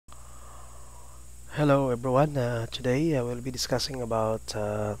Hello everyone. Today I will be discussing about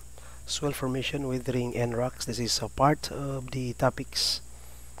soil formation, withering, and rocks. This is a part of the topics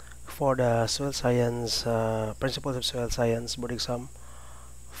for the soil science, principles of soil science board exam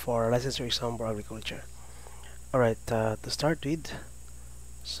for licensure exam for agriculture. Alright, to start with,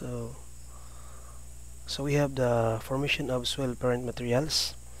 so so we have the formation of soil parent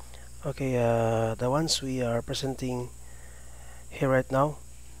materials. Okay, the ones we are presenting here right now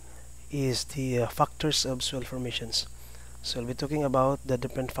is the factors of soil formations. So we'll be talking about the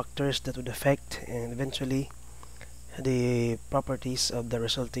different factors that would affect and eventually the properties of the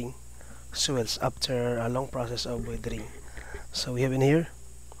resulting soils after a long process of withering. So we have in here.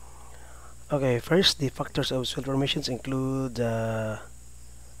 Okay, first the factors of soil formations include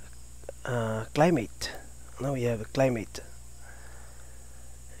climate. Now we have climate,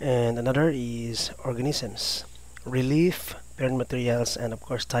 and another is organisms, relief, parent materials, and of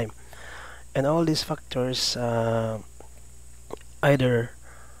course time. And all these factors either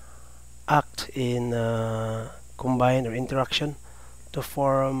act in combine or interaction to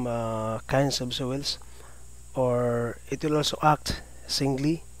form kinds of soils, or it will also act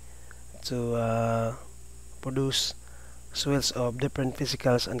singly to produce soils of different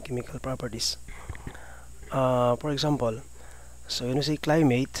physical and chemical properties. For example, so when you say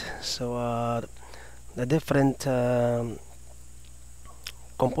climate, so the different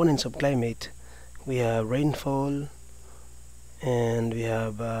components of climate, we have rainfall, and we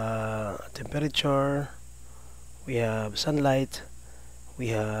have temperature, we have sunlight, we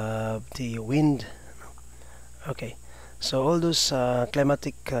have the wind. Okay, so all those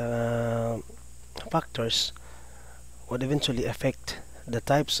climatic factors would eventually affect the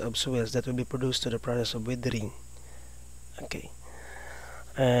types of soils that will be produced to the process of withering. Okay,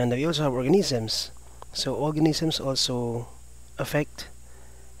 and we also have organisms. So organisms also affect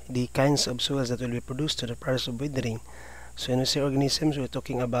the kinds of soils that will be produced to the process of withering. So when we say organisms, we're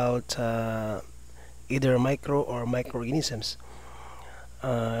talking about either micro or microorganisms.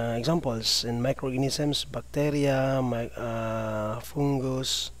 Examples in microorganisms: bacteria,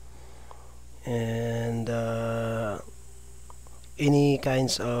 fungus, and any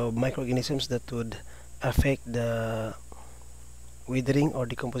kinds of microorganisms that would affect the withering or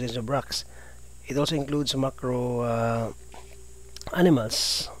decomposition of rocks. It also includes macro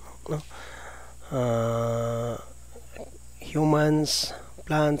animals, no? Humans,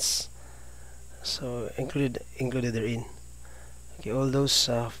 plants, so included therein. Okay, all those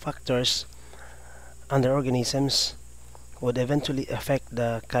factors under organisms would eventually affect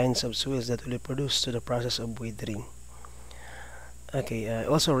the kinds of soils that will be produced to the process of withering. Okay,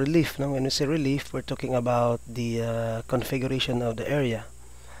 also relief. Now, when we say relief, we're talking about the configuration of the area.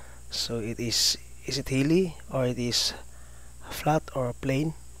 So is it hilly, or it is flat or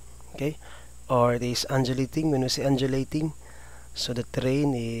plain? Okay, or it is undulating. When we say undulating, so the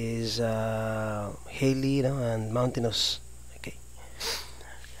terrain is hilly, and mountainous. Okay,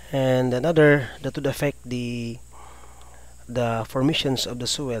 and another that would affect the formations of the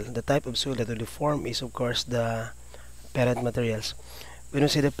soil, the type of soil that will form, is of course the parent materials. When we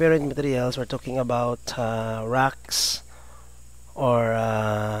say the parent materials, we're talking about rocks, or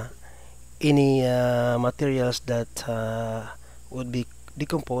any materials that would be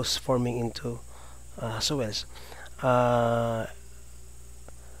decomposed, forming into soils. Uh,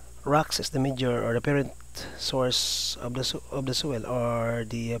 Rocks is the major or the parent source of the soil, or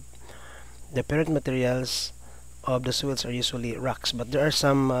the parent materials of the soils are usually rocks, but there are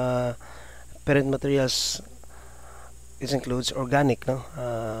some parent materials. This includes organic, no,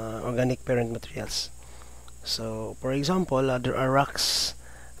 organic parent materials. So, for example, there are rocks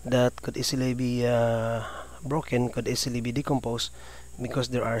that could easily be broken, could easily be decomposed, because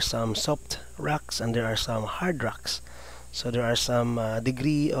there are some soft rocks and there are some hard rocks. So there are some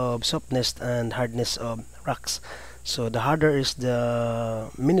degree of softness and hardness of rocks. So the harder is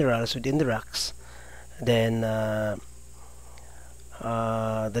the minerals within the rocks, then the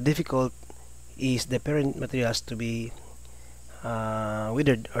difficult is the parent materials to be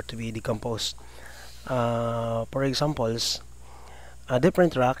withered or to be decomposed. For examples,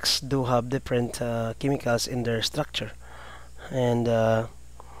 different rocks do have different chemicals in their structure, and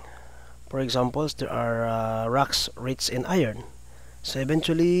for examples, there are rocks rich in iron. So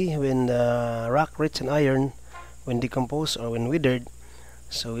eventually, when the rock rich in iron, when decomposed or when withered,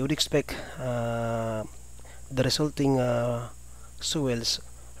 so we would expect the resulting soils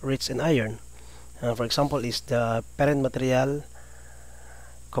rich in iron. For example, is the parent material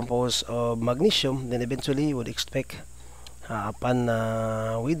composed of magnesium, then eventually you would expect upon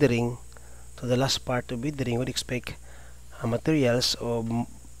withering, to the last part of withering, would expect materials of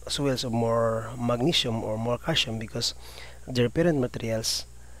soils of more magnesium or more calcium because their parent materials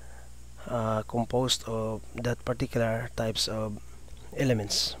composed of that particular types of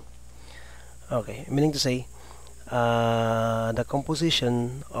elements. Okay, meaning to say, the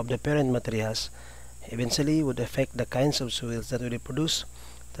composition of the parent materials eventually would affect the kinds of soils that will be produced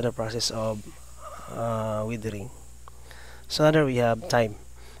to the process of withering. So another we have time.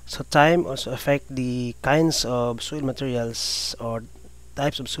 So time also affect the kinds of soil materials or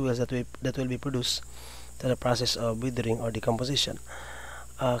types of soils that will be produced to the process of withering or decomposition.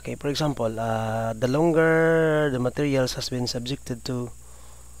 Okay, for example, the longer the materials has been subjected to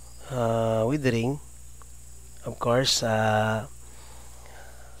withering, of course, the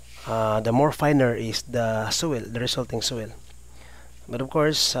more finer is the soil, the resulting soil. But of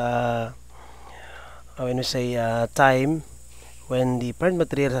course, when we say time, when the parent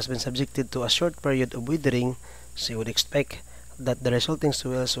material has been subjected to a short period of withering, so you would expect that the resulting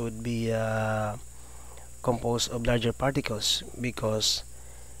soils would be composed of larger particles because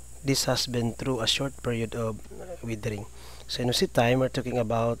this has been through a short period of withering. So when we see time, we're talking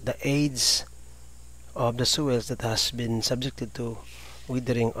about the age of the soils that has been subjected to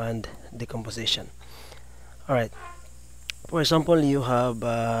withering and decomposition. Alright, for example, you have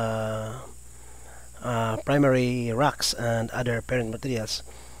primary rocks and other parent materials.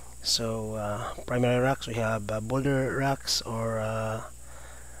 So primary rocks, we have boulder rocks or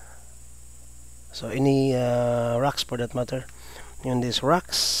so any rocks for that matter. And these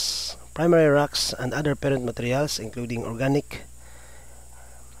rocks, primary rocks and other parent materials including organic,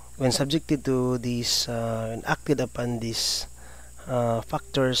 when subjected to these and acted upon these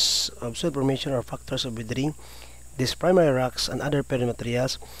factors of soil formation or factors of withering, these primary rocks and other parent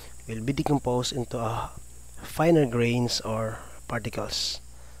materials will be decomposed into finer grains or particles.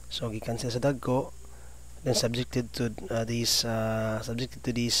 So gikan siya sa dagko, then subjected to these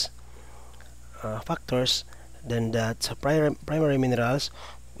factors, then that primary minerals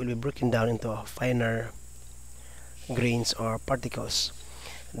will be broken down into finer grains or particles.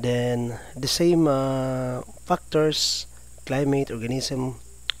 Then the same factors, climate, organism,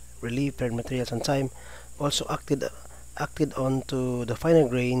 relief, parent materials, and time also acted onto the finer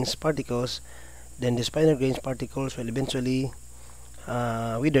grains particles. Then these finer grains particles will eventually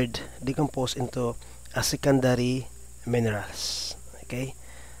withered, decomposed into secondary minerals. Okay,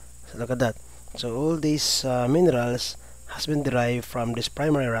 so look at that. So all these minerals has been derived from these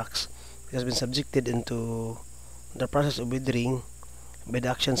primary rocks. It has been subjected into the process of withering by the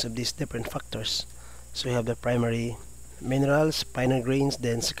actions of these different factors. So we have the primary minerals, finer grains,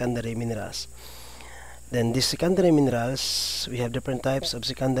 then secondary minerals. Then these secondary minerals, we have different types of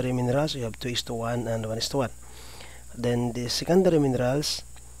secondary minerals. We have 2:1 and 1:1. Then the secondary minerals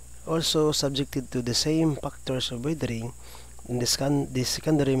also subjected to the same factors of withering. And the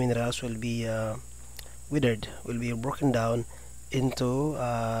secondary minerals will be withered, will be broken down into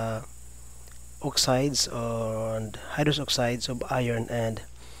oxides and hydrous oxides of iron and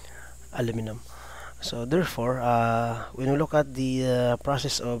aluminum. So therefore, when we look at the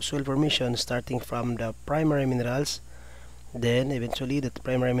process of soil formation starting from the primary minerals, then eventually the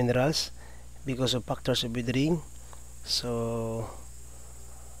primary minerals, because of factors of withering, so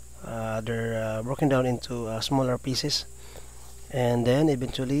they're broken down into smaller pieces, and then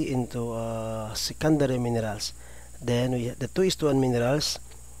eventually into secondary minerals. Then we have the 2:1 minerals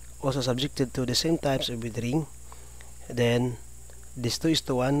also subjected to the same types of withering. Then this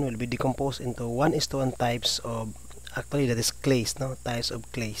 2:1 will be decomposed into 1:1 types of, actually that is clays, no, types of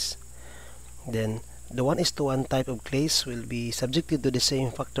clays. Then the 1:1 type of clays will be subjected to the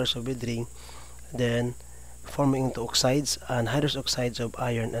same factors of withering, then forming into oxides and hydrous oxides of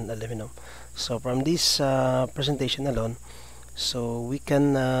iron and aluminum. So from this presentation alone, so we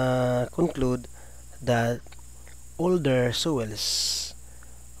can conclude that older soils,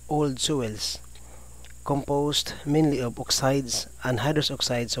 old soils, composed mainly of oxides and hydrous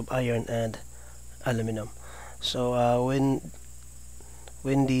oxides of iron and aluminum. So when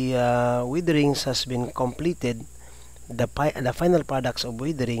the witherings has been completed, the final products of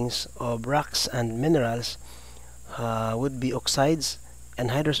witherings of rocks and minerals would be oxides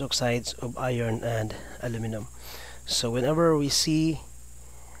and hydrous oxides of iron and aluminum. So whenever we see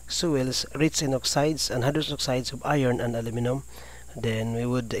soils rich in oxides and hydrous oxides of iron and aluminum, then we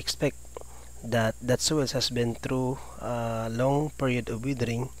would expect that soils has been through a long period of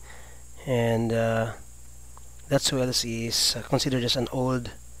withering, and that soils is considered as an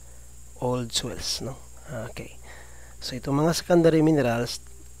old soils, no? Okay, so itong mga secondary minerals,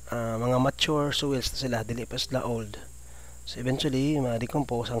 mga mature soils na sila, dili pa sila old, so eventually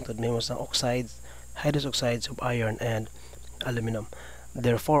ma-decompose ang tudmimos ng oxides, hydrous oxides of iron and aluminum.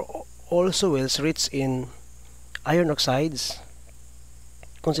 Therefore, all soils rich in iron oxides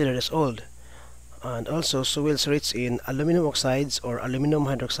considered as old, and also soils rich in aluminum oxides or aluminum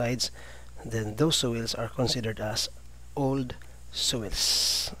hydroxides, then those soils are considered as old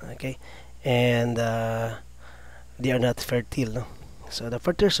soils. Okay, and they are not fertile. No? So the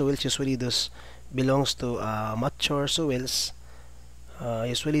fertile soils usually those belongs to mature soils,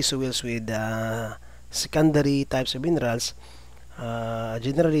 usually soils with secondary types of minerals.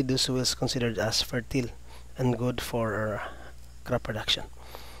 Generally, those soils considered as fertile and good for crop production.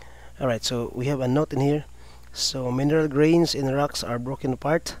 Alright, so we have a note in here. So mineral grains in rocks are broken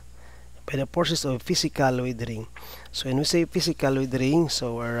apart by the process of physical weathering. So when we say physical weathering,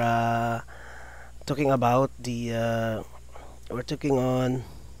 so we're talking about we're talking on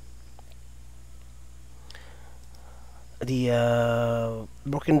the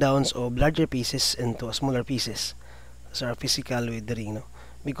broken downs of larger pieces into smaller pieces. So our physical weathering, no?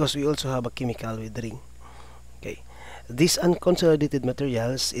 Because we also have a chemical weathering. Okay. These unconsolidated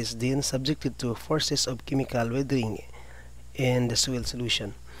materials is then subjected to forces of chemical weathering in the soil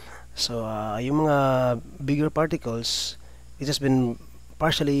solution. So, yung mga bigger particles, it has been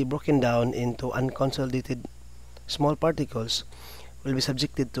partially broken down into unconsolidated small particles, will be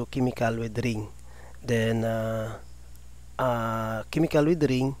subjected to chemical weathering. Then, chemical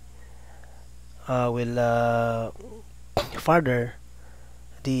weathering will further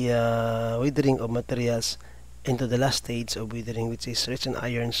the weathering of materials into the last stage of weathering, which is rich in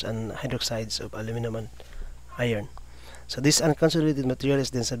irons and hydroxides of aluminum and iron. So this unconsolidated material is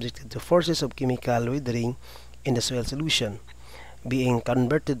then subjected to forces of chemical weathering in the soil solution, being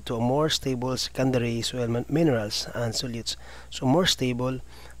converted to more stable secondary soil minerals and solutes. So more stable.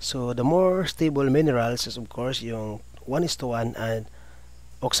 So the more stable minerals is of course yung 1:1 and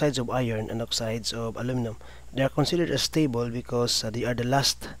oxides of iron and oxides of aluminum. They are considered as stable because they are the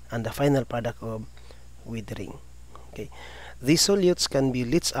last and the final product of weathering. Okay, these solutes can be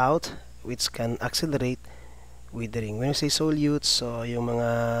leached out, which can accelerate weathering. When you say solutes, so yung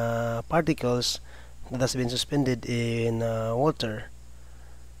mga particles that has been suspended in water.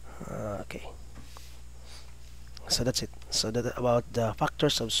 Okay, so that's it. So that about the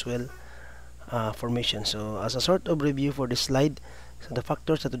factors of soil formation. So as a sort of review for this slide, so the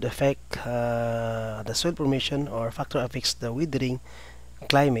factors that would affect the soil formation or factor affects the weathering: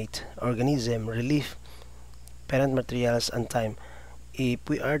 climate, organism, relief, parent materials, and time. If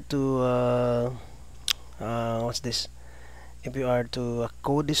we are to what's this? If we are to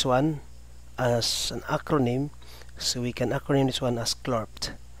code this one as an acronym, so we can acronym this one as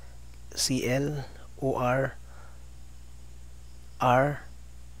CLORPT. C-L-O-R-R-P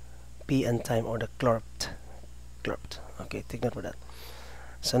and time, or the CLORPT. CLORPT. Okay, take note for that.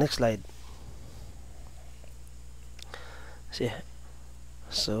 So next slide.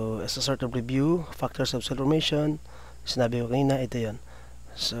 So as a sort of review, factors of soil formation, sinabi ko kanina, ito yun.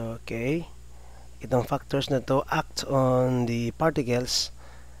 So, okay. Itong factors na to act on the particles,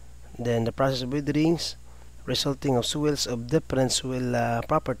 then the process of witherings, resulting of soils of different soil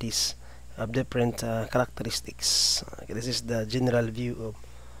properties, of different characteristics. Okay, this is the general view of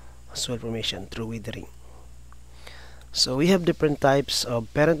soil formation through withering. So we have different types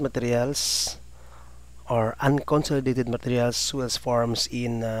of parent materials or unconsolidated materials soils forms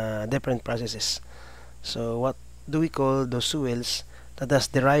in different processes. So what do we call those soils that has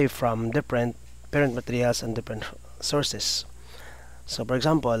derived from different parent materials and different sources? So for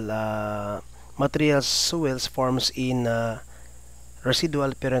example, materials soils forms in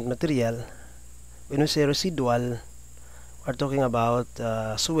residual parent material. When we say residual, we're talking about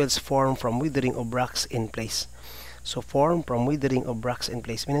soils formed from withering of rocks in place. So formed from withering of rocks in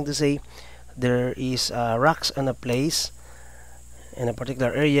place, meaning to say there is rocks on a place in a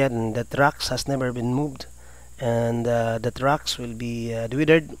particular area, and that rocks has never been moved, and that rocks will be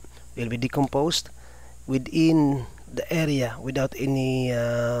withered, will be decomposed within the area without any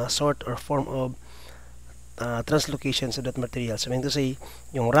sort or form of translocations of that material. So meaning to say,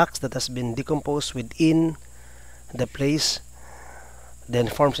 yung rocks that has been decomposed within the place then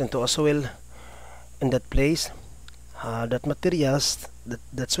forms into a soil in that place. That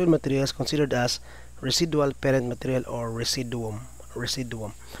soil materials considered as residual parent material or residuum.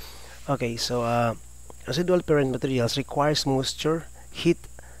 Okay, so residual parent materials requires moisture, heat,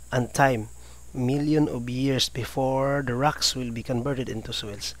 and time, million of years before the rocks will be converted into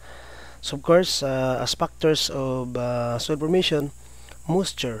soils. So of course, as factors of soil formation,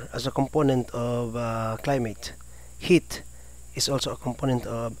 moisture as a component of climate, heat is also a component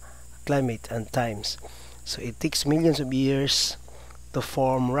of climate and times. So it takes millions of years to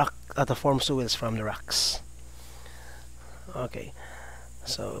form soils from the rocks. Okay,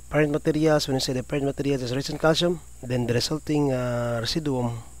 So parent materials, when you say the parent materials is rich in calcium, then the resulting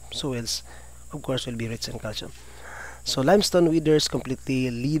residuum soils, of course, will be rich in calcium. So limestone withers completely,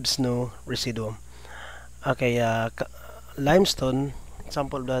 leaves no residuum. Okay, limestone,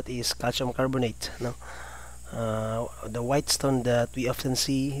 example of that is calcium carbonate. No, the white stone that we often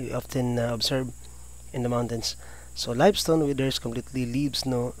see, we often observe in the mountains. So limestone withers completely, leaves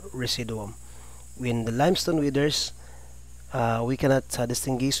no residuum. When the limestone withers, we cannot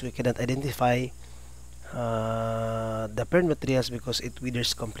distinguish, we cannot identify the parent materials because it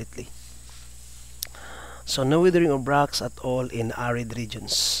withers completely. So no withering of rocks at all in arid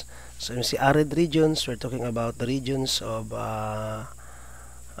regions. So when you see arid regions, we're talking about the regions of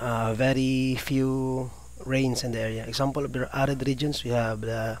very few rains in the area. Example of the arid regions, we have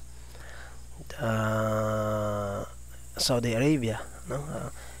the Saudi Arabia,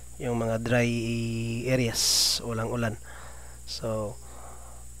 no? Yung mga dry areas, walang ulan. So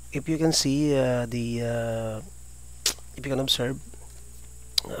if you can see if you can observe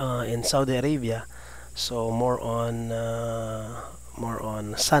in Saudi Arabia, so more on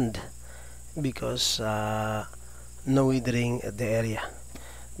sand because no withering at the area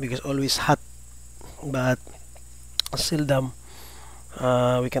because always hot, but seldom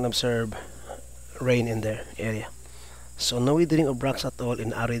we can observe rain in their area. So no withering of rocks at all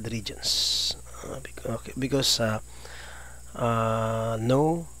in arid regions because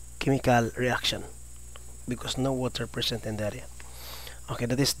no chemical reaction because no water present in the area. Okay,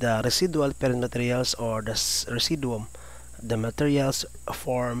 that is the residual parent materials or the residuum, the materials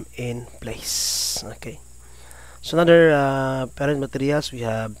form in place. Okay, so another parent materials, we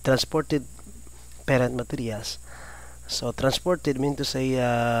have transported parent materials. So transported means to say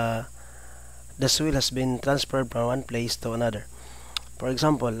the soil has been transferred from one place to another. For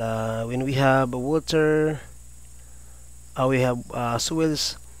example, when we have water, we have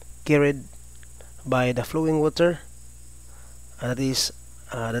soils carried by the flowing water. That is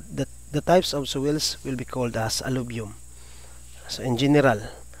the types of soils will be called as alluvium. So in general,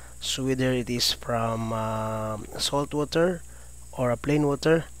 so whether it is from salt water or a plain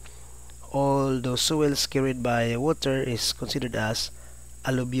water, all those soils carried by water is considered as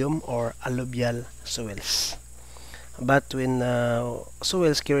alluvium or alluvial soils. But when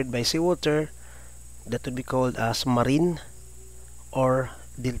soils carried by seawater, that would be called as marine or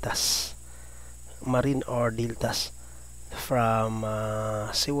deltas. Marine or deltas from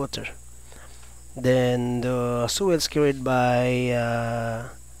seawater. Then the soils carried by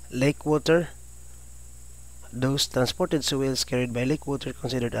lake water, those transported soils carried by lake water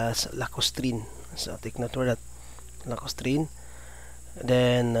considered as lacustrine. So take note of that, lacustrine.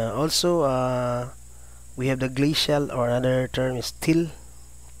 Then also we have the glacial, or another term is till,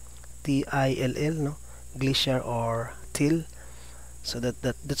 T-I-L-L, no, glacier or till. So that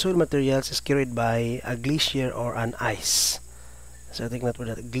the soil materials is carried by a glacier or an ice. So take note of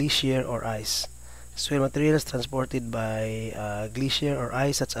that, glacier or ice. Soil materials transported by glacier or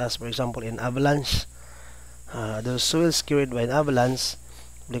ice, such as for example in avalanche. Those soils carried by an avalanche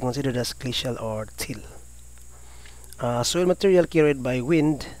will be considered as glacial or till. Soil material carried by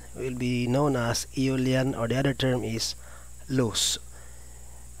wind will be known as aeolian, or the other term is loess.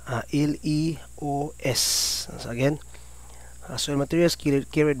 L-E-O-S. So again, soil materials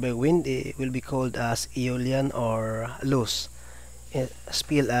carried by wind will be called as aeolian or loess.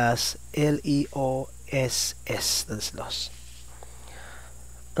 Spelled as L-E-O-S-S. That's loss.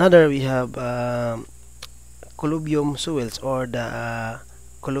 Another, we have colluvium soils, or the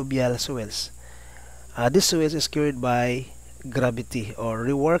colluvial soils. This soils is carried by gravity or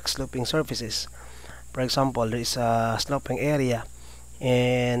rework sloping surfaces. For example, there is a sloping area,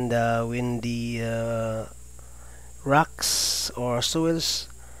 and when the rocks or soils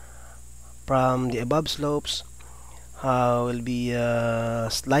from the above slopes will be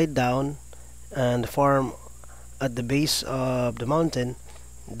slide down and form at the base of the mountain,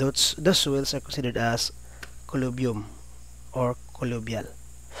 those soils are considered as colluvium or colluvial.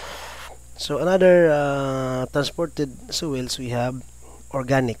 So another transported soils, we have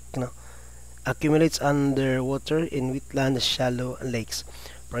organic, no? Accumulates underwater in wetlands, shallow lakes.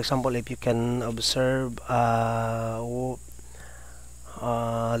 For example, if you can observe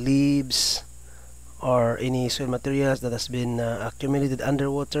leaves or any soil materials that has been accumulated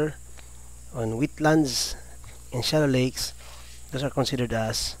underwater on wetlands and shallow lakes, those are considered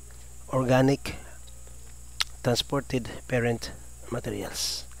as organic transported parent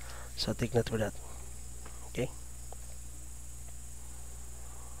materials. So take note for that. Okay.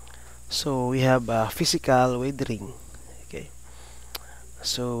 So we have physical weathering. Okay.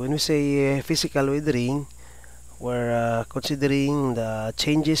 So when we say physical weathering, we're considering the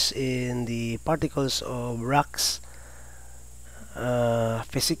changes in the particles of rocks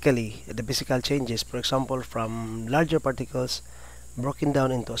physically, the physical changes, for example, from larger particles broken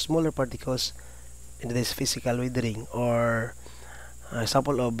down into smaller particles into this physical weathering, or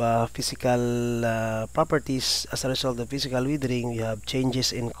example of physical properties. As a result of physical weathering, we have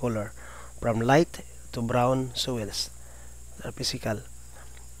changes in color from light to brown soils, physical.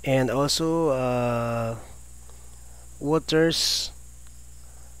 And also waters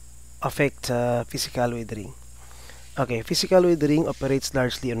affect physical weathering. Okay, physical weathering operates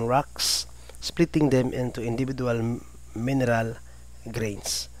largely on rocks, splitting them into individual mineral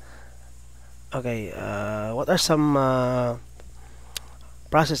grains. Okay, what are some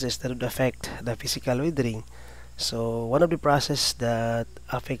processes that would affect the physical weathering? So one of the processes that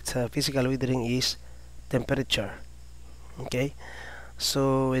affects physical weathering is temperature. Okay,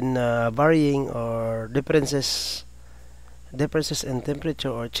 so in varying or differences in temperature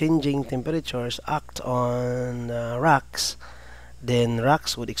or changing temperatures act on rocks, then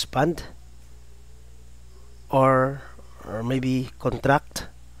rocks would expand or maybe contract,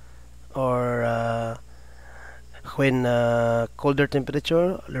 or when colder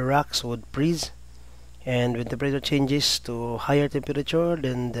temperature, the rocks would freeze, and when temperature changes to higher temperature,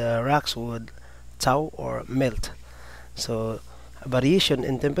 then the rocks would thaw or melt. So variation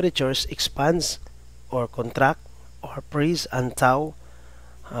in temperatures expands or contract or freeze and thaw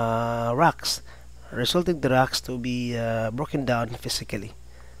rocks, resulting the rocks to be broken down physically.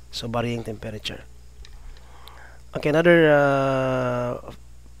 So varying temperature. Okay, another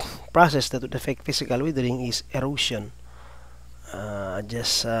process that would affect physical weathering is erosion.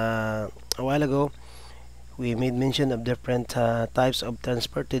 Just a while ago, we made mention of different types of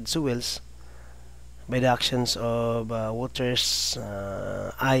transported soils by the actions of waters,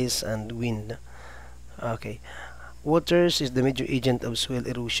 ice, and wind. Okay, waters is the major agent of soil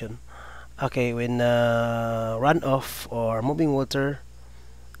erosion. Okay, when runoff or moving water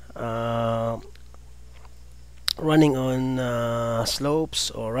uh, running on slopes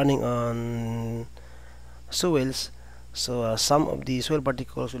or running on soils, so some of the soil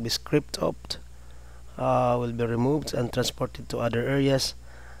particles will be scraped up, will be removed and transported to other areas,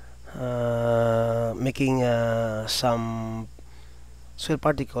 making some soil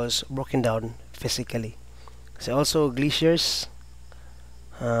particles broken down physically. So also glaciers,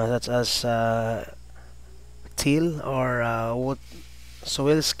 such as till or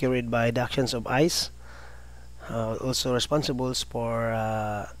soils carried by the actions of ice, also responsible for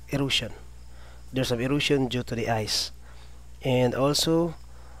erosion. There's some erosion due to the ice. And also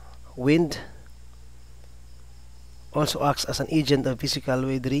wind also acts as an agent of physical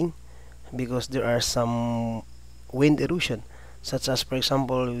weathering, because there are some wind erosion, such as, for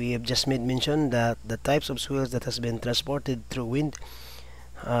example, we have just made mention that the types of soils that has been transported through wind,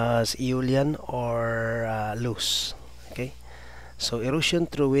 is aeolian or loose. Okay, so erosion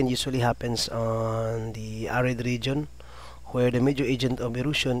through wind usually happens on the arid region, where the major agent of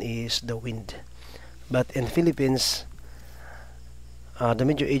erosion is the wind. But in Philippines, the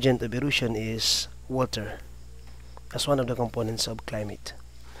major agent of erosion is water, as one of the components of climate.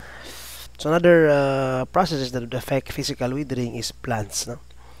 So another processes that would affect physical weathering is plants, no?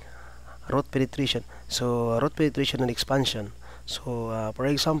 Root penetration. So root penetration and expansion. So for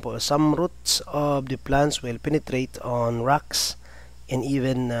example, some roots of the plants will penetrate on rocks and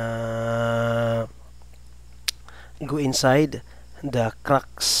even go inside the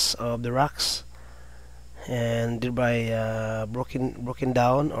cracks of the rocks, and thereby broken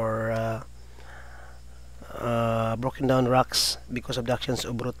down or broken down rocks because of the actions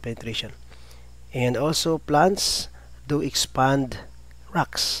of root penetration. And also plants do expand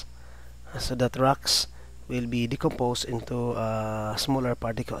rocks, so that rocks will be decomposed into smaller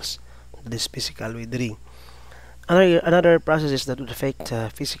particles. This physical weathering. Another processes that would affect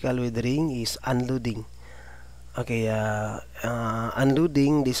physical weathering is unloading. Okay,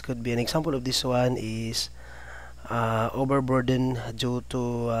 unloading, this could be an example of this one is overburden due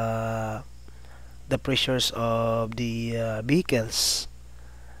to the pressures of the vehicles,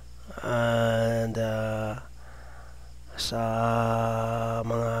 and sa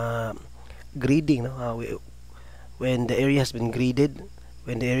mga grading, no? When the area has been graded,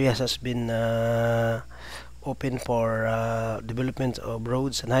 when the area has been open for development of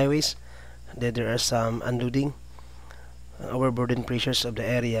roads and highways, then there are some unloading, overburden pressures of the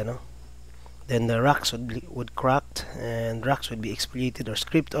area, no? Then the rocks would crack, and rocks would be exfoliated or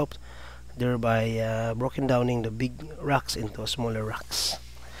scraped up, thereby broken downing the big rocks into smaller rocks.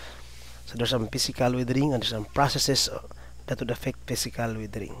 So there's some physical weathering and there's some processes that would affect physical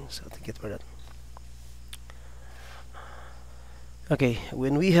weathering. So thank you for that. Okay,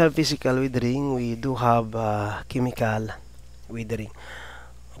 when we have physical weathering, we do have chemical weathering.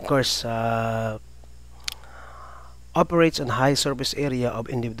 Of course, operates on high surface area of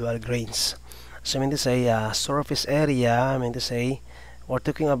individual grains. So I mean to say surface area, I mean to say we're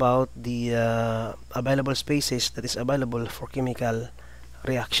talking about the available spaces that is available for chemical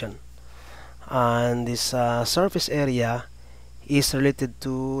reaction. And this surface area is related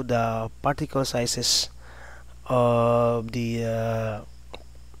to the particle sizes of the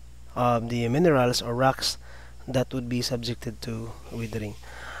minerals or rocks that would be subjected to weathering.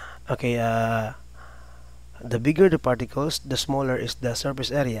 Okay, the bigger the particles, the smaller is the surface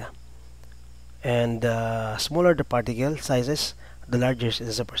area, and the smaller the particle sizes, the larger is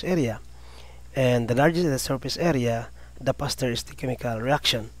the surface area, and the larger the surface area, the faster is the chemical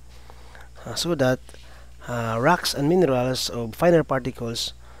reaction. So that rocks and minerals of finer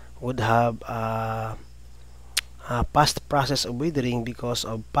particles would have a past process of weathering because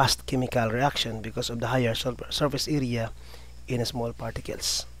of past chemical reaction because of the higher surface area in small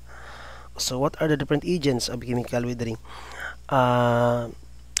particles. So what are the different agents of chemical weathering? Uh,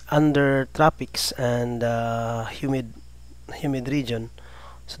 Under tropics and humid region,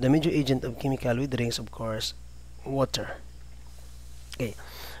 so the major agent of chemical weathering is of course water. Okay,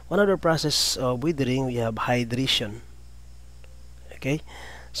 one other process of weathering, we have hydration. Okay,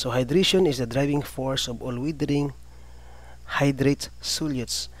 so hydration is the driving force of all weathering. Hydrate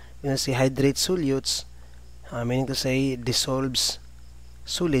solutes. When I say hydrate solutes, meaning to say dissolves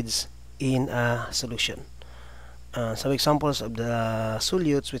solids in a solution. Some examples of the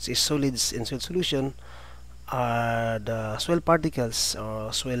solutes, which is solids in soil solution, are the soil particles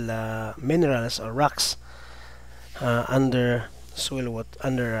or soil minerals or rocks under soil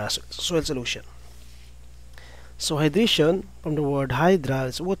solution. So hydration, from the word hydra,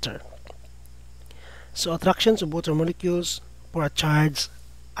 is water. So attractions of water molecules for charged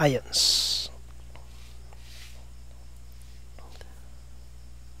ions.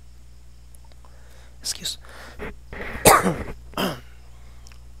 Excuse.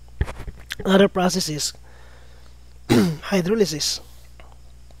 Another process is hydrolysis.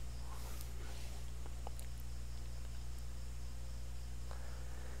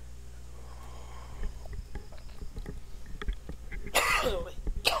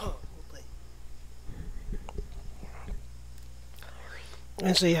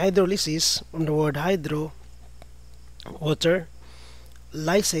 When say hydrolysis, from the word hydro, water,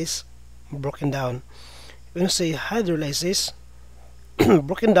 lysis, broken down. When you say hydrolysis,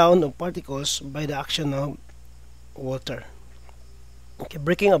 broken down of particles by the action of water. Okay,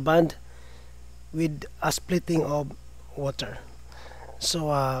 breaking a bond with a splitting of water.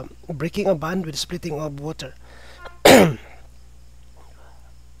 So breaking a bond with splitting of water.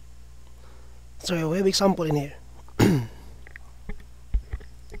 So we have example in here.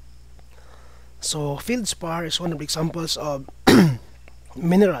 So feldspar is one of the examples of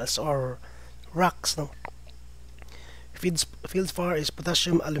minerals or rocks. No? Feldspar is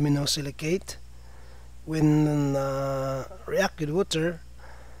potassium aluminosilicate. When react with water,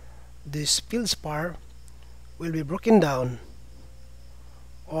 this feldspar will be broken down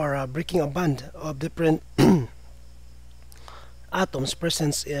or breaking a bond of different atoms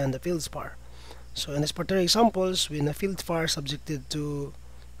present in the feldspar. So in these particular examples, when a feldspar is subjected to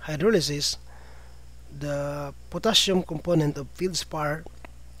hydrolysis, the potassium component of feldspar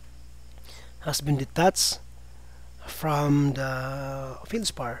has been detached from the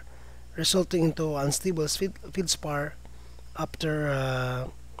feldspar, resulting into unstable feldspar after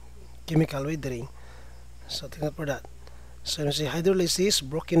chemical weathering. So think about that. So you see hydrolysis,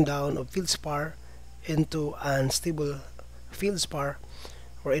 broken down of feldspar into unstable feldspar,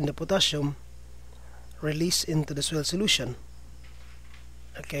 wherein the potassium released into the soil solution.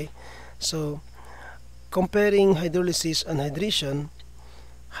 Okay, so comparing hydrolysis and hydration,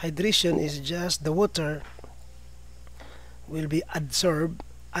 hydration is just the water will be adsorbed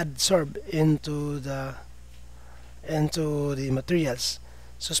into the materials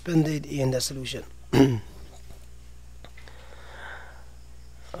suspended in the solution.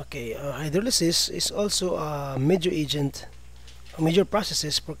 Okay, hydrolysis is also a major agent, a major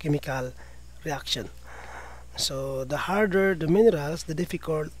processes for chemical reaction. So the harder the minerals, the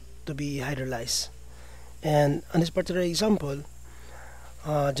difficult to be hydrolyzed. And on this particular example,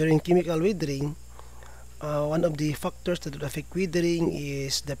 during chemical weathering, one of the factors that would affect weathering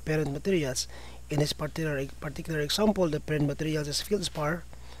is the parent materials. In this particular example, the parent materials is feldspar.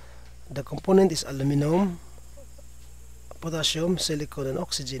 The component is aluminum, potassium, silicon, and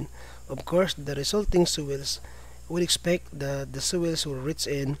oxygen. Of course, the resulting soils would expect that the soils will rich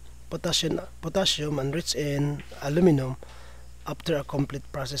in potassium and rich in aluminum after a complete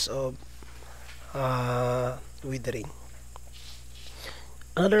process of withering.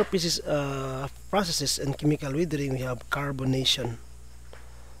 Another processes in chemical withering, we have carbonation.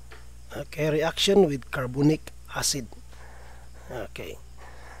 Okay, reaction with carbonic acid. Okay,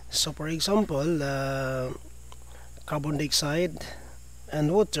 so for example, carbon dioxide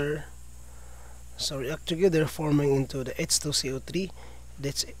and water so react together, forming into the H2CO3.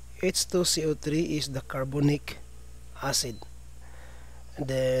 That's H2CO3 is the carbonic acid.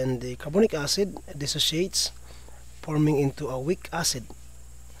 Then the carbonic acid dissociates, forming into a weak acid.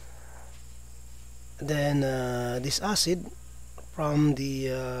 Then this acid from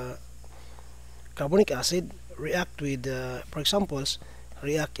the carbonic acid react with, for examples,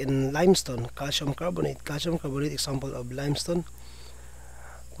 react in limestone, calcium carbonate. Calcium carbonate, example of limestone.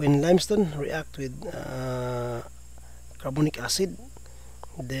 When limestone react with carbonic acid,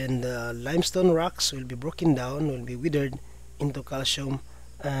 then the limestone rocks will be broken down, will be withered into calcium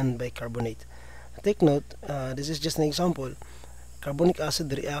and bicarbonate. Take note, this is just an example. Carbonic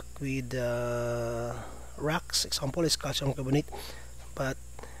acid react with rocks, example is calcium carbonate, but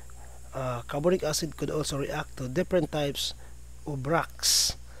carbonic acid could also react to different types of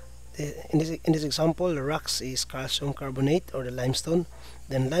rocks. In this example, the rocks is calcium carbonate or the limestone.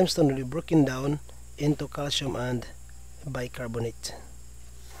 Then limestone will be broken down into calcium and bicarbonate.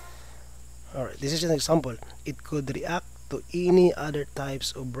 Alright, this is an example. It could react to any other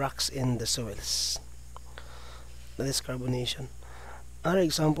types of rocks in the soils. That is carbonation. Another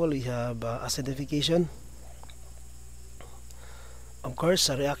example, we have acidification. Of course,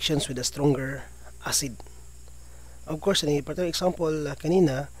 reactions with a stronger acid. Of course, in a particular example,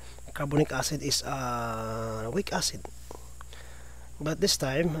 kanina, carbonic acid is a weak acid. But this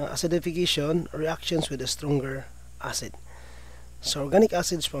time, acidification, reactions with a stronger acid. So organic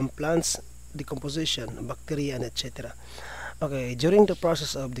acids from plants decomposition, bacteria, and etc. Okay, during the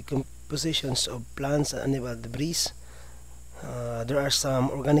process of decompositions of plants and animal debris, there are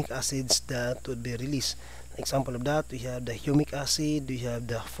some organic acids that would be released. Example of that, we have the humic acid, we have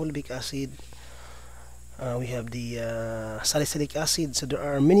the fulvic acid, we have the salicylic acid. So there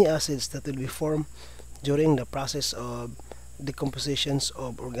are many acids that will be formed during the process of decompositions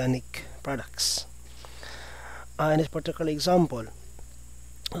of organic products. In this particular example,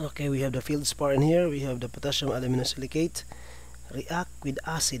 okay, we have the feldspar in here, we have the potassium aluminosilicate react with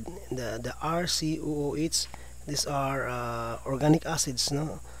acid, the RCOOH. These are organic acids,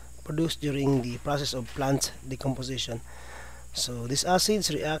 no, produced during the process of plant decomposition. So these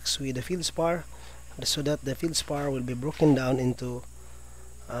acids reacts with the feldspar, so that the feldspar will be broken down into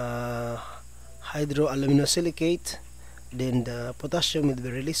hydroaluminosilicate. Then the potassium will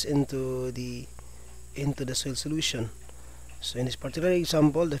be released into the soil solution. So in this particular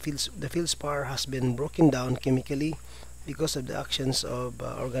example, the feldspar has been broken down chemically because of the actions of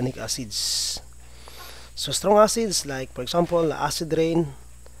organic acids. So strong acids like, for example, acid rain,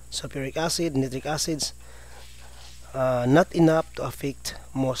 sulfuric acid, nitric acids, not enough to affect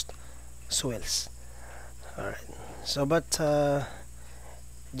most soils. Alright, so but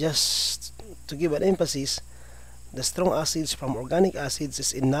just to give an emphasis, the strong acids from organic acids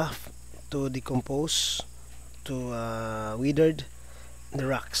is enough to decompose, to withered the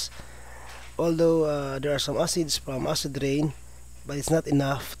rocks. Although there are some acids from acid rain, but it's not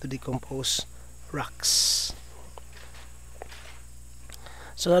enough to decompose rocks.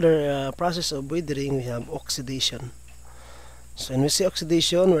 So another process of withering, we have oxidation. So when we say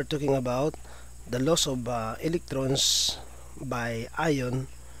oxidation, we're talking about the loss of electrons by ion,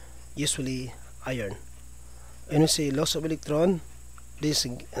 usually iron. When we say loss of electron, this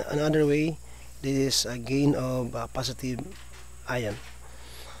another way, this is a gain of positive ion.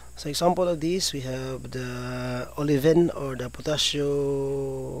 So example of this, we have the olivine or the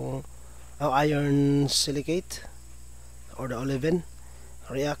potassium iron silicate or the olivine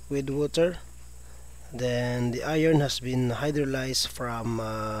react with water. Then the iron has been hydrolyzed from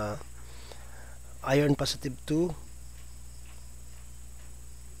iron positive 2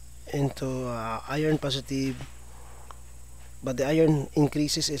 into iron positive, but the iron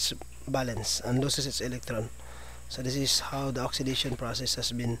increases its balance and loses its electron. So this is how the oxidation process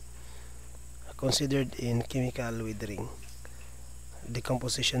has been considered in chemical withering,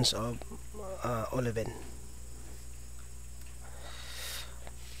 decompositions of olivine.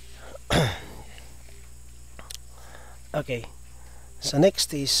 Okay, so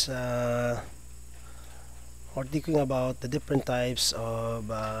next is we're thinking about the different types of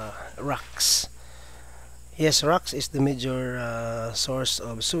rocks. Yes, rocks is the major source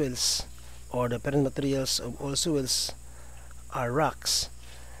of soils, or the parent materials of all soils are rocks.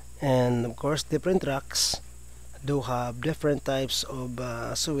 And of course, different rocks do have different types of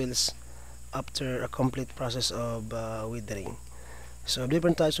soils after a complete process of withering. So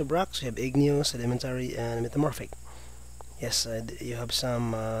different types of rocks, we have igneous, sedimentary, and metamorphic. Yes, you have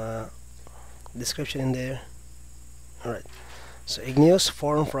some description in there. Alright, so igneous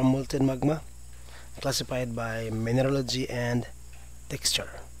formed from molten magma, classified by mineralogy and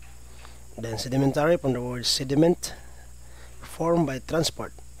texture. Then sedimentary, from the word sediment, formed by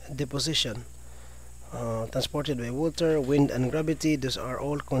transport, deposition, transported by water, wind, and gravity. Those are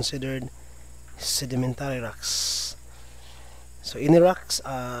all considered sedimentary rocks. So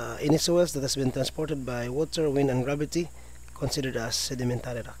any soils that has been transported by water, wind, and gravity, considered as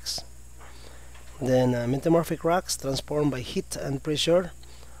sedimentary rocks. Then metamorphic rocks transformed by heat and pressure,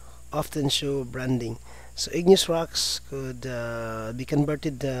 often show branding. So igneous rocks could be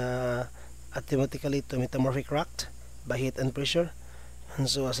converted automatically to metamorphic rock by heat and pressure, and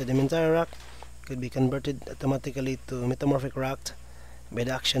so a sedimentary rock could be converted automatically to metamorphic rock by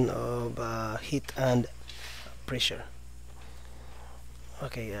the action of heat and pressure.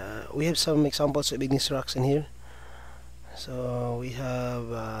 Okay, we have some examples of igneous rocks in here. So we have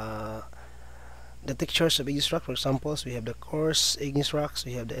the textures of igneous rock. For examples, we have the coarse igneous rocks,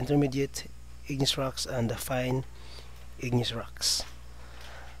 we have the intermediate igneous rocks, and the fine igneous rocks.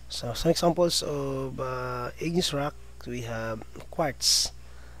 So some examples of igneous rock, we have quartz.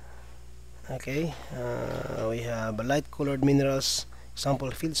 Okay, we have light colored minerals,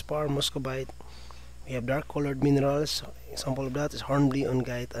 example feldspar, muscovite. We have dark colored minerals, example of that is hornblende,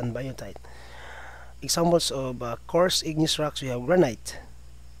 ungite, and biotite. Examples of coarse igneous rocks, we have granite.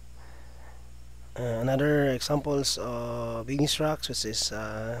 Another examples of igneous rocks, which is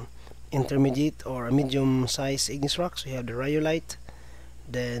intermediate or medium size igneous rocks, we have the rhyolite.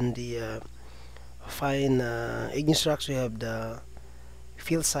 Then the fine igneous rocks, we have the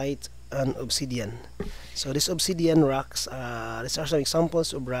fieldite and obsidian. So these obsidian rocks, these are some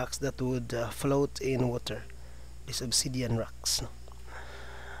examples of rocks that would float in water. These obsidian rocks.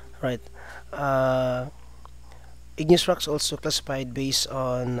 Right. Igneous rocks also classified based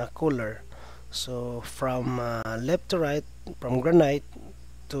on color. So from left to right, from granite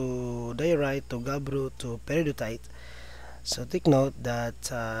to diorite to gabbro to peridotite. So take note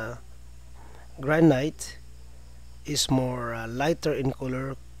that granite is more lighter in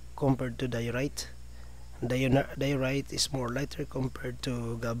color compared to diorite. Diorite is more lighter compared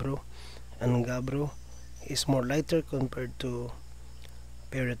to gabbro, and gabbro is more lighter compared to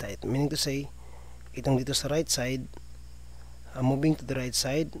peridotite. Meaning to say, itong dito sa right side, moving to the right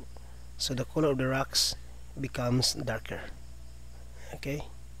side, so the color of the rocks becomes darker. Okay.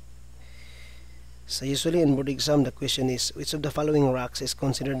 So usually in board exam, the question is which of the following rocks is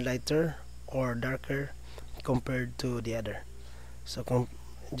considered lighter or darker compared to the other. So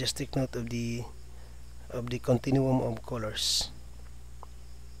just take note of the continuum of colors.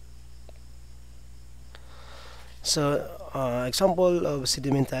 So example of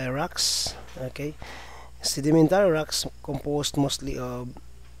sedimentary rocks. Okay, sedimentary rocks composed mostly of,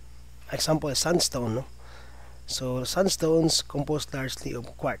 example is sandstone. No? So sandstones composed largely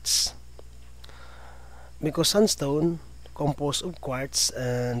of quartz. Because sandstone composed of quartz,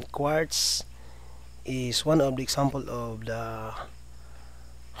 and quartz is one of the example of the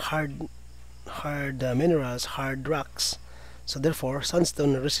hard minerals, hard rocks. So therefore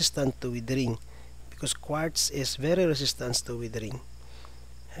sandstone resistant to withering, because quartz is very resistant to withering.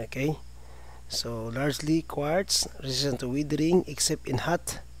 Okay, so largely quartz resistant to withering except in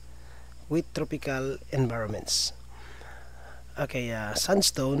hot, wet tropical environments. Okay,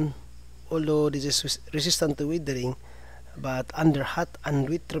 sandstone, although this is resistant to withering, but under hot and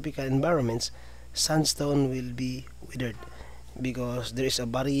wet tropical environments, sandstone will be withered because there is a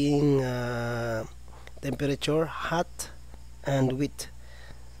varying temperature, hot and wet.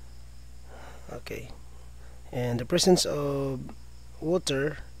 Okay, and the presence of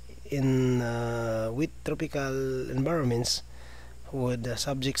water in wet tropical environments would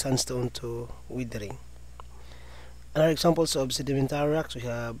subject sandstone to withering. Another examples of sedimentary rocks, we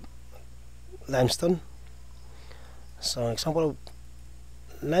have limestone. So example of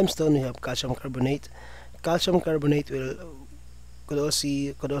limestone, we have calcium carbonate. Calcium carbonate could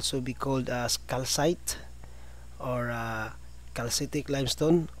also be called as calcite or calcitic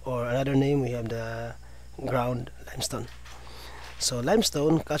limestone, or another name we have the ground limestone. So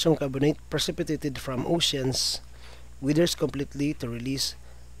limestone, calcium carbonate precipitated from oceans, withers completely to release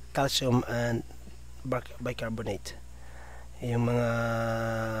calcium and bicarbonate. Yung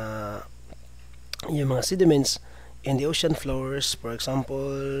mga sediments in the ocean floors, for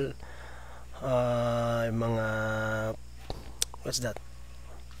example, mga what's that?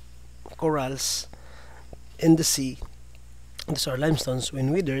 Corals, in the sea, these are limestones,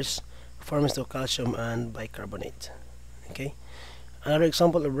 when withers, form into calcium and bicarbonate. Okay. Another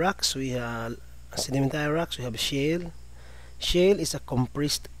example of rocks, we have sedimentary rocks. We have shale. Shale is a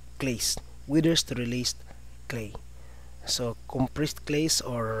compressed clays, withers to release clay. So compressed clays,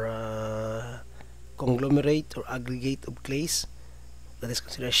 or conglomerate or aggregate of clays, that is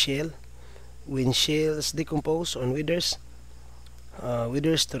considered shale. When shales decompose on withers,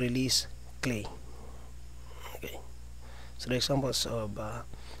 withers to release clay. Okay. So the examples of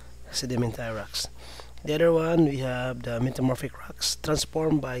sedimentary rocks. The other one, we have the metamorphic rocks,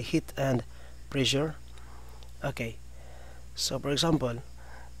 transformed by heat and pressure. Okay. So for example,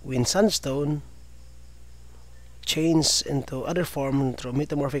 when sandstone changes into other form through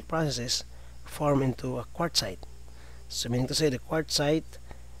metamorphic processes, form into a quartzite. So meaning to say, the quartzite,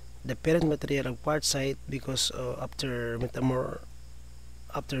 the parent material of quartzite, because after metamorphosis,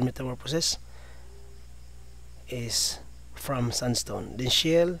 is from sandstone. Then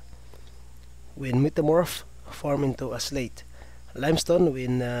shale, when metamorph, form into a slate. Limestone,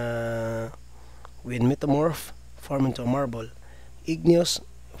 when metamorph, form into a marble. Igneous,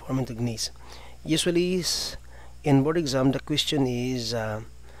 form into gneiss. Usually in board exam, the question is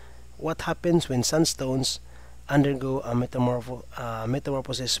what happens when sandstones undergo a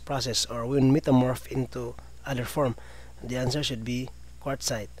metamorphosis process, or when metamorph into other form. The answer should be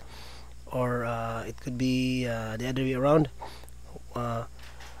quartzite, or it could be the other way around.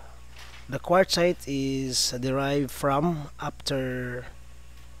 The quartzite is derived from after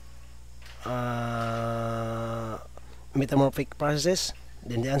metamorphic processes.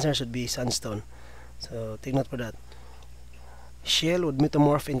 Then the answer should be sandstone. So take note for that. Shale would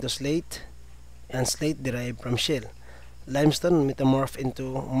metamorph into slate, and slate derived from shale. Limestone metamorph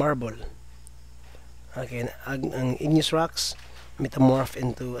into marble. Okay, ang igneous rocks metamorph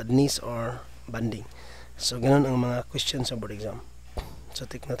into gneiss or banding. So ganun ang mga questions sa board exam. So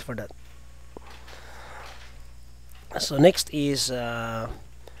take note for that. So next is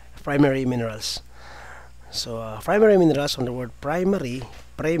primary minerals. So primary minerals, from the word primary,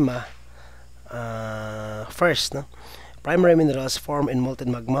 prima, first, no? Primary minerals form in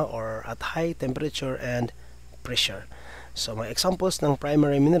molten magma or at high temperature and pressure. So mga examples ng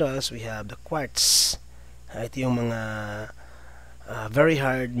primary minerals, we have the quartz. Ito yung mga very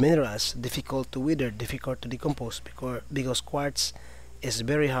hard minerals, difficult to wither, difficult to decompose, because quartz is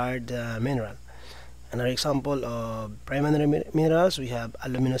very hard mineral. Another example of primary minerals, we have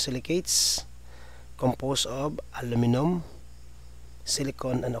aluminosilicates, composed of aluminum,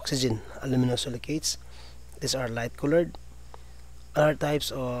 silicon, and oxygen. Aluminosilicates, these are light colored. Other types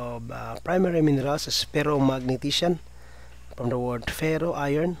of primary minerals is ferromagnetician, from the word ferro,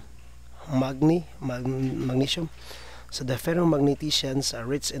 iron, magnesium. So the ferromagneticians are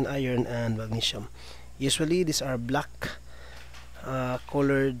rich in iron and magnesium. Usually these are black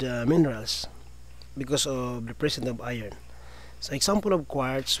colored minerals because of the presence of iron. So example of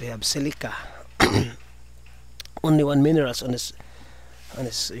quartz, we have silica. Only one minerals on this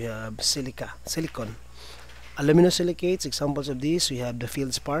we have silica, silicon. Aluminosilicates, examples of these, we have the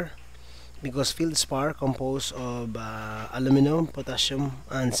feldspar, because feldspar composed of aluminum, potassium,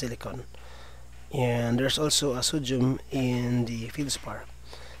 and silicon. And there's also a sodium in the feldspar.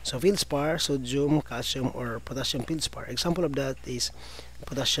 So feldspar, sodium, calcium, or potassium feldspar. Example of that is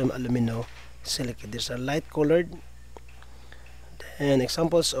potassium aluminosilicate. These are light colored. And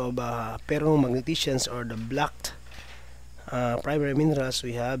examples of ferromagneticians, or the black primary minerals,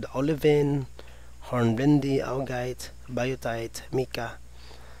 we have the olivine, hornblende, augite, biotite, mica.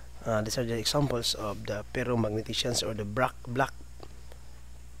 These are the examples of the ferromagneticians, or the black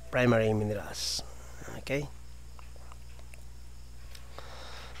primary minerals. Okay.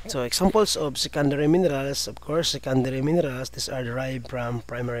 So examples of secondary minerals, of course, secondary minerals, these are derived from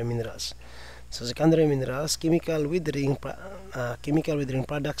primary minerals. So secondary minerals, chemical withering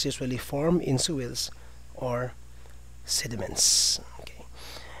products usually form in soils or sediments. Okay.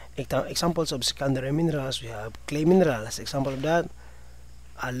 Examples of secondary minerals, we have clay minerals. Example of that,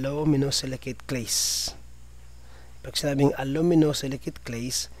 aluminosilicate clays. Pag sinabing aluminosilicate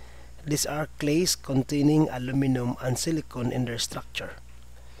clays, these are clays containing aluminum and silicon in their structure.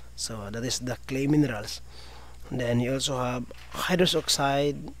 So that is the clay minerals. Then you also have hydrous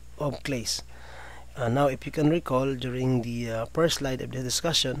oxide of clays. Now if you can recall, during the first slide of the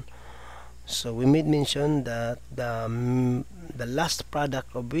discussion, so we made mention that the last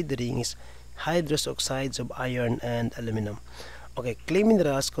product of withering is hydrous oxides of iron and aluminum. Okay, clay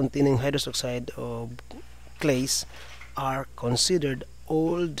minerals containing hydrous oxide of clays are considered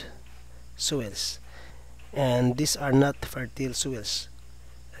old soils, and these are not fertile soils.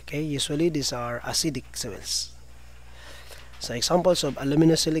 Okay, usually these are acidic soils. So examples of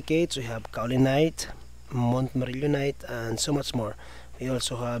aluminosilicates, we have kaolinite, montmorillonite, and so much more. We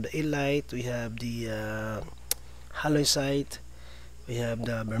also have the illite, we have the halloysite, we have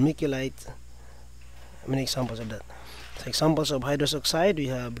the vermiculite, many examples of that. So examples of hydrous oxide, we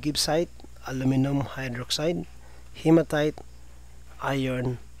have gibbsite, aluminum hydroxide, hematite,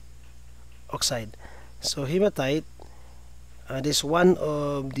 iron oxide. So hematite, this is one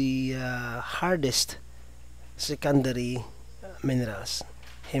of the hardest secondary minerals,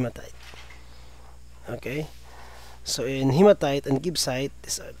 hematite. Okay, so in hematite and gibbsite,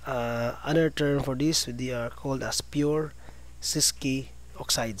 this other term for this, they are called as pure sisky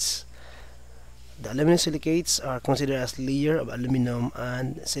oxides. The aluminosilicates are considered as layer of aluminum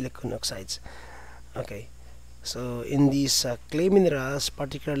and silicon oxides. Okay, so in these clay minerals,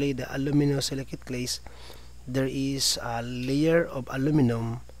 particularly the aluminosilicate clays, there is a layer of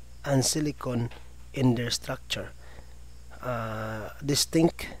aluminum and silicon in their structure.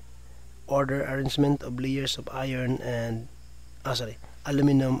 Distinct order arrangement of layers of iron and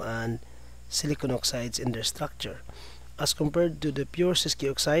aluminum and silicon oxides in their structure. As compared to the pure sisky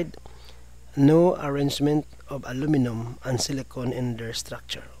oxide, no arrangement of aluminum and silicon in their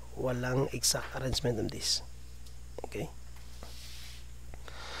structure. Walang exact arrangement of this. Okay.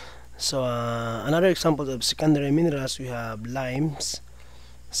 So another example of secondary minerals, we have limes.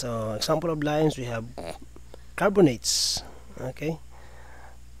 So example of limes, we have carbonates. Okay.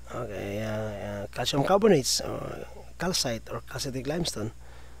 Calcium carbonates, calcite or calcitic limestone,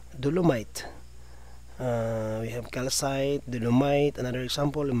 dolomite. We have calcite, dolomite. Another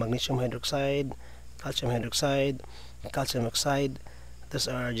example, magnesium hydroxide, calcium hydroxide, calcium oxide. Those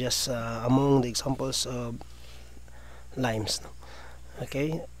are just among the examples of limes.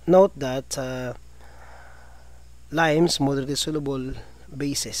 Okay, note that limes, moderately soluble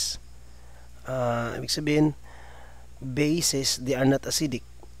bases. Ibig sabihin, bases, they are not acidic.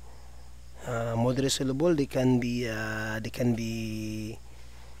 Moderately soluble, they can be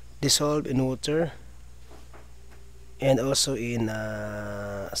dissolved in water and also in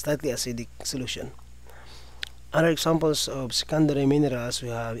slightly acidic solution. Other examples of secondary minerals, we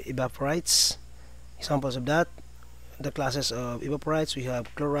have evaporites. Examples of that, the classes of evaporites, we have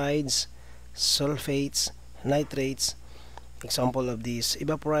chlorides, sulfates, nitrates. Example of these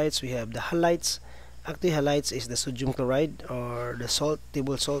evaporites, we have the halides. Actually, halides is the sodium chloride or the salt,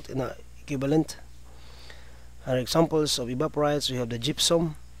 table salt equivalent. Other examples of evaporites, we have the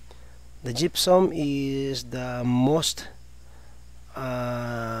gypsum. The gypsum is the most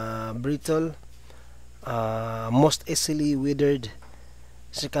brittle, most easily withered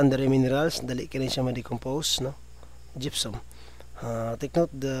secondary minerals. Dali ka rin siya ma-decompose, no? Gypsum. Take note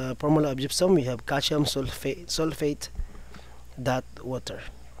the formula of gypsum. We have calcium sulfate dot water.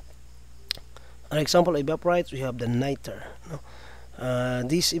 An example of evaporites, we have the niter. No?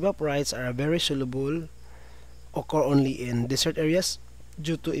 These evaporites are very soluble, occur only in desert areas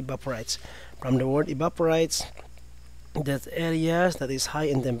due to evaporites. From the word evaporites, that areas that is high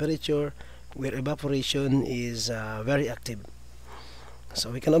in temperature where evaporation is very active. So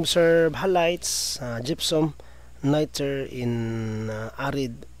we can observe halides, gypsum, niter in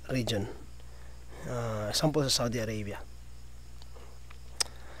arid region. Examples of Saudi Arabia.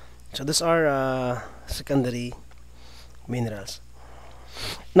 So these are secondary minerals.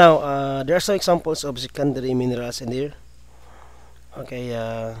 Now there are some examples of secondary minerals in here. Okay,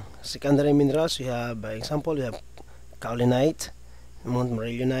 secondary minerals, we have example, we have kaolinite,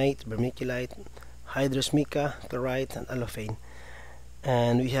 montmorillonite, vermiculite, hydrous mica, chlorite, and allophane.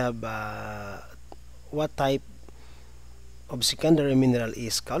 And we have what type of secondary mineral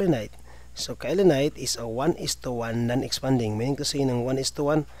is kaolinite. So kaolinite is a 1:1 non-expanding, meaning to say ng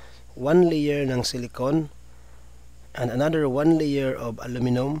 1:1, one layer ng silicon and another one layer of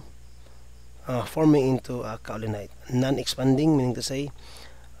aluminum forming into a kaolinite. Non-expanding, meaning to say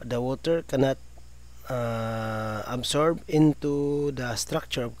the water cannot absorb into the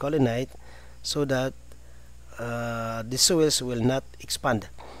structure of kaolinite, so that the soils will not expand.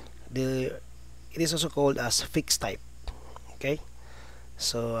 It is also called as fixed type. Okay,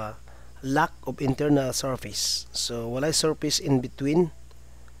 so lack of internal surface. So wala surface in between,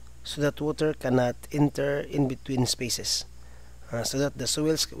 so that water cannot enter in between spaces, so that the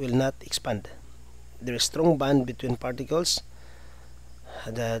soils will not expand. There is strong bond between particles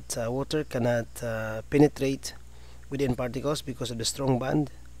that water cannot penetrate within particles because of the strong bond.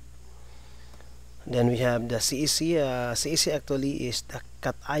 Then we have the CEC. CEC actually is the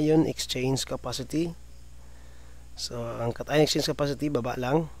cation exchange capacity. So ang cation exchange capacity baba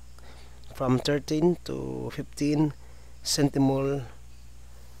lang from 13 to 15 centimole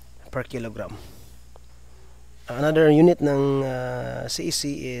per kilogram. Another unit ng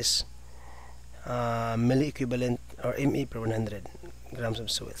CEC is milliequivalent or ME per 100 grams of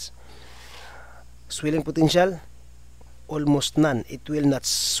soils. Swelling potential, almost none. It will not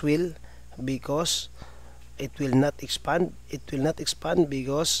swell because it will not expand. It will not expand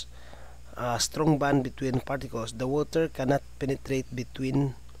because strong bond between particles. The water cannot penetrate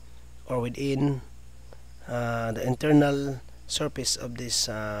between or within the internal surface of these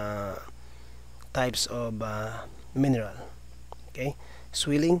types of mineral. Okay,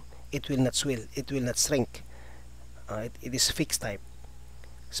 swelling, it will not swell, it will not shrink. It is fixed type.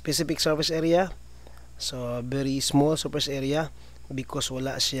 Specific surface area, so very small surface area because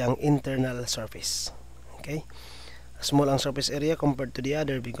wala siyang internal surface. Okay, small ang surface area compared to the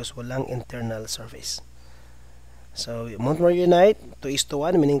other because walang internal surface. So Mount Morganite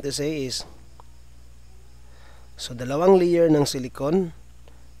 2:1, meaning to say is, so dalawang layer ng silicon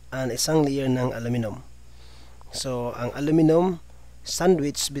and isang layer ng aluminum. So ang aluminum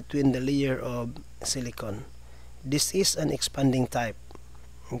sandwich between the layer of silicon. This is an expanding type.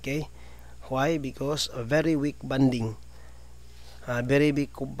 Okay, why? Because a very weak bonding. Very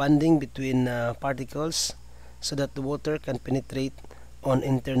big bonding between particles so that the water can penetrate on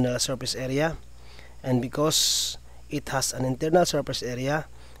internal surface area, and because it has an internal surface area,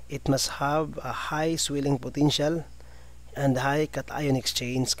 it must have a high swelling potential and high cation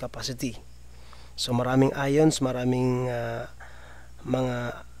exchange capacity. So maraming ions, maraming mga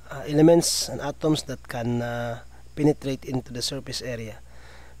elements and atoms that can penetrate into the surface area.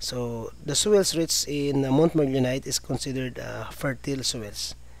 So the soils rich in Mount Morganite is considered fertile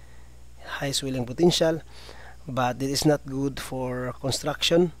soils, high swelling potential, but it is not good for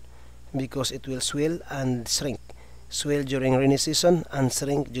construction because it will swell and shrink. Swell during rainy season and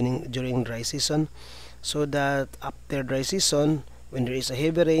shrink during dry season, so that after dry season, when there is a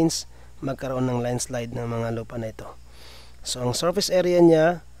heavy rains, magkaroon ng landslide ng mga lupa na ito. So ang surface area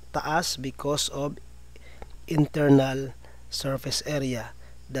niya taas because of internal surface area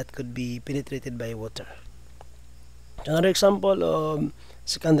that could be penetrated by water. Another example of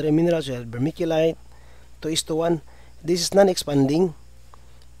secondary minerals, we have vermiculite 2:1. This is non-expanding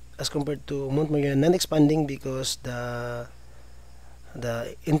as compared to Mount Morganite, non-expanding because the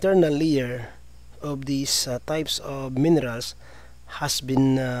internal layer of these types of minerals has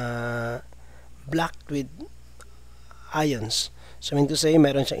been blocked with ions. So mean to say,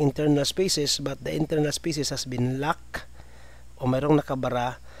 mayroon siyang internal spaces, but the internal spaces has been locked o mayroong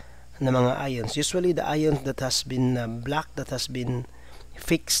nakabara na mga ions. Usually the ions that has been blocked, that has been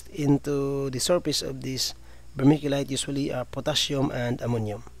fixed into the surface of this vermiculite usually are potassium and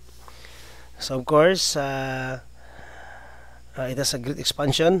ammonium. So of course it has a great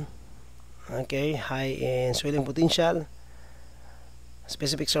expansion, okay, high in swelling potential,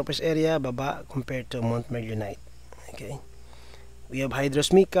 specific surface area baba compared to Mount Morganite. Okay, we have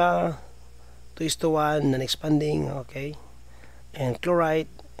hydrous mica 2:1, non-expanding. Okay, and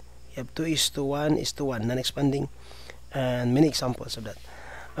chlorite, you have 2:1, non-expanding, and many examples of that.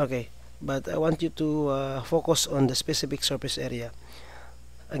 Okay, but I want you to focus on the specific surface area.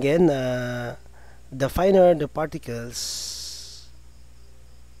 Again, the finer the particles,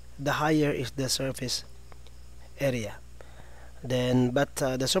 the higher is the surface area. Then, but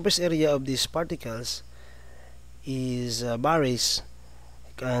the surface area of these particles is varies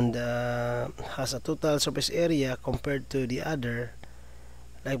and has a total surface area compared to the other.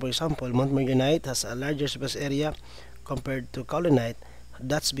 Like for example, Mount Morganite has a larger surface area compared to kaolinite.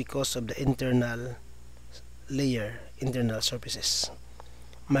 That's because of the internal layer, internal surfaces.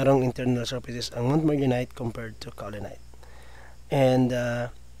 Mayroong internal surfaces ang Mount Morganite compared to kaolinite. And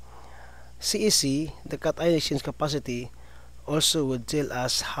CEC, the cation exchange capacity, also would tell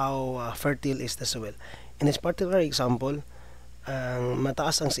us how fertile is the soil. In this particular example,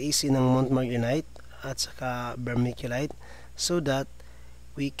 mataas ang CEC ng Mount Morganite at saka vermiculite, so that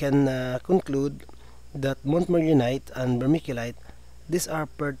we can conclude that Mount Morganite and vermiculite, these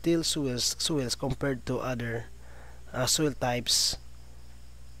are fertile soils compared to other soil types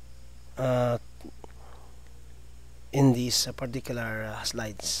in these particular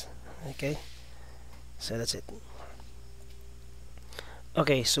slides. Okay, so that's it.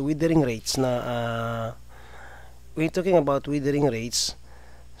 Okay, so withering rates. Now, we're talking about withering rates,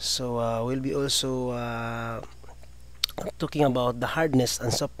 so we'll be also talking about the hardness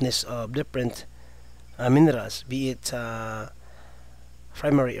and softness of different minerals, be it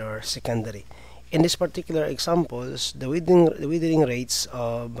primary or secondary. In this particular examples, the withering rates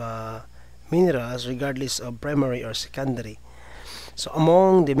of minerals regardless of primary or secondary. So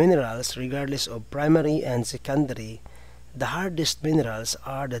among the minerals regardless of primary and secondary, the hardest minerals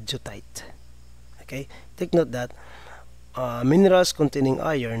are the jutite. Okay, take note that minerals containing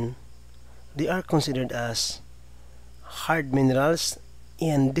iron, they are considered as hard minerals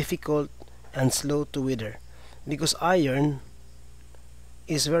and difficult and slow to wither, because iron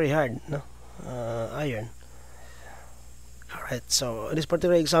is very hard, no? Iron. Alright, so in this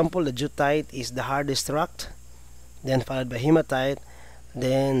particular example, the jutite is the hardest rock, then followed by hematite,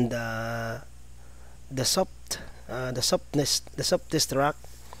 then the soft the softest rock,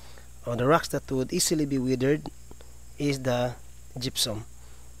 or the rocks that would easily be withered, is the gypsum.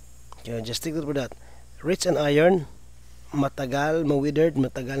 Okay, just take note for that. Rich in iron, matagal ma-withered,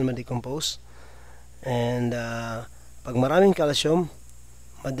 matagal ma-decompose, and pag maraming calcium,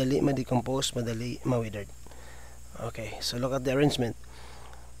 madali ma-decompose, madali ma-withered. Okay, so look at the arrangement.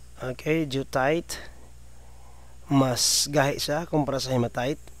 Okay, jutite mas gahi siya kumpara sa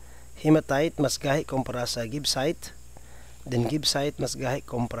hematite. Hematite mas gahi kumpara sa gibbsite. Then gibbsite mas gahi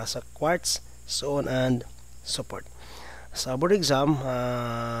kumpara sa quartz, so on and so forth. Sa board exam,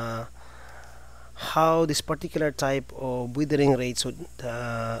 how this particular type of withering rates would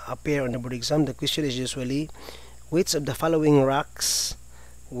appear on the board exam, the question is usually, which of the following rocks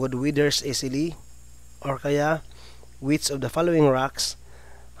would withers easily, or kaya which of the following rocks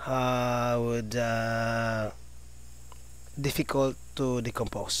would difficult to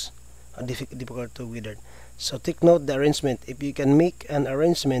decompose, difficult to wither. So take note the arrangement. If you can make an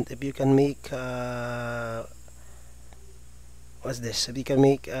arrangement, if you can make what's this? If you can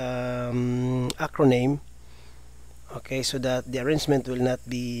make acronym, okay, so that the arrangement will not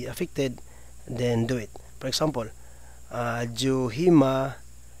be affected, then do it. For example, Juhima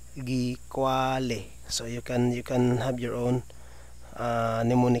Gikwale. So you can have your own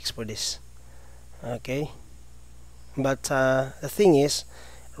mnemonics for this. Okay, but the thing is,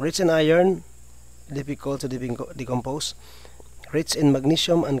 rich in iron, difficult to decompose. Rich in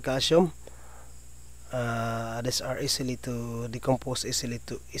magnesium and calcium, these are easily to decompose,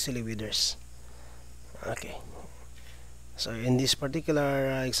 easily withers. Okay, so in these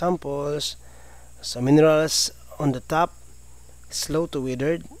particular examples, so minerals on the top slow to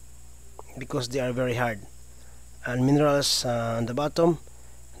wither because they are very hard, and minerals on the bottom,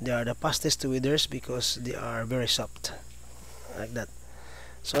 they are the fastest to withers because they are very soft, like that.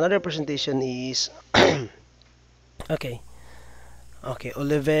 So another presentation is okay,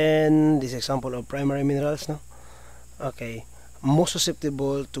 olivine, this example of primary minerals, no? Okay, most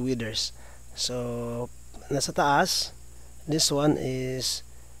susceptible to withers. So nasa taas, this one is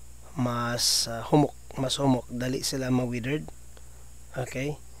mas humok, dali sila ma-withered,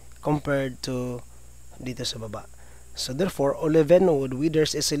 okay, compared to dito sa baba. So therefore, olivine would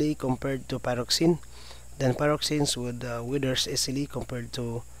withers easily compared to pyroxene. Then pyroxenes would withers easily compared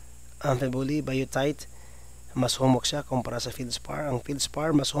to amphibole. Biotite, mas humok siya kumpara sa feldspar. Ang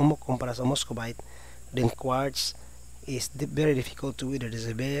feldspar mas humok kumpara sa muscovite. Then quartz is very difficult to wither. This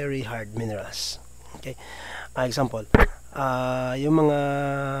is very hard minerals. Okay, example, yung mga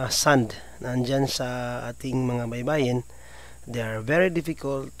sand nandyan sa ating mga baybayin, they are very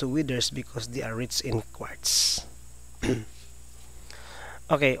difficult to withers because they are rich in quartz.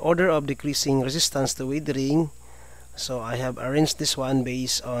 Okay, order of decreasing resistance to withering. So I have arranged this one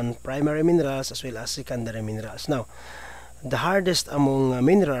based on primary minerals as well as secondary minerals. Now, the hardest among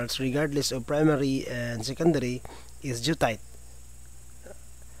minerals, regardless of primary and secondary, is jutite,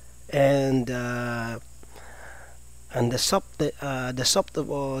 and the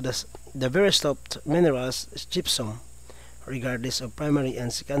very soft minerals is gypsum, regardless of primary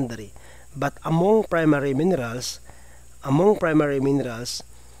and secondary. But among primary minerals,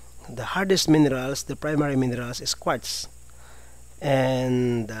 the hardest minerals, the primary minerals, is quartz,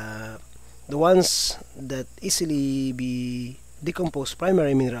 and the ones that easily be decomposed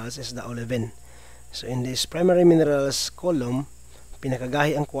primary minerals is the olivine. So in this primary minerals column,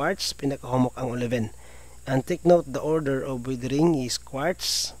 pinakagahi ang quartz, pinakahumok ang olivine. And take note, the order of withering is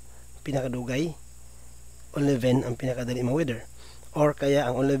quartz, pinakadugay, olivine ang pinakadali ma-wither, or kaya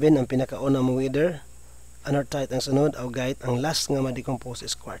ang olivine ang pinakauna ma-wither, anorthite ang sunod, augite ang last nga ma-decompose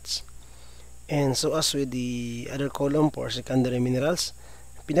is quartz. And so as with the other column for secondary minerals,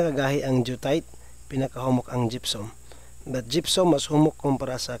 pinakagahi ang jutite, pinakahumok ang gypsum. But gypsum mas humok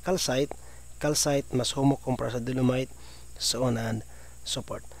kumpara sa calcite, calcite mas humok kumpara sa dolomite, so on and so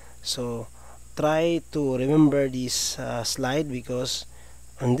forth. So try to remember this slide, because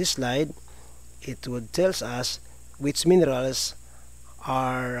on this slide it would tells us which minerals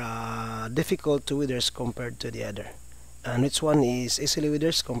are difficult to withers compared to the other, and which one is easily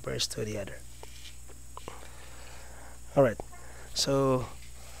withers compared to the other. Alright, so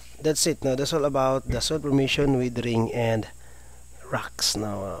that's it. Now that's all about the soil formation, withering, and rocks.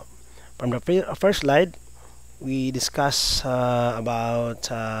 Now, from the first slide, we discuss about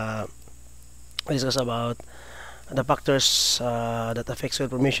the factors that affect soil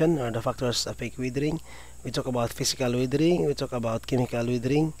formation, or the factors affect withering. We talk about physical withering, we talk about chemical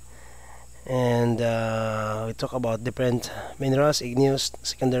withering, and we talk about different minerals, igneous,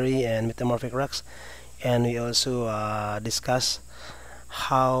 secondary, and metamorphic rocks. And we also discuss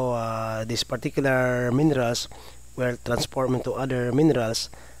how these particular minerals were transformed into other minerals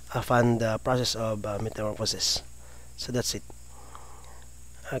upon the process of metamorphosis. So that's it.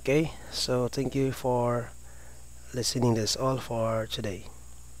 Okay, so thank you for listening. That's all for today.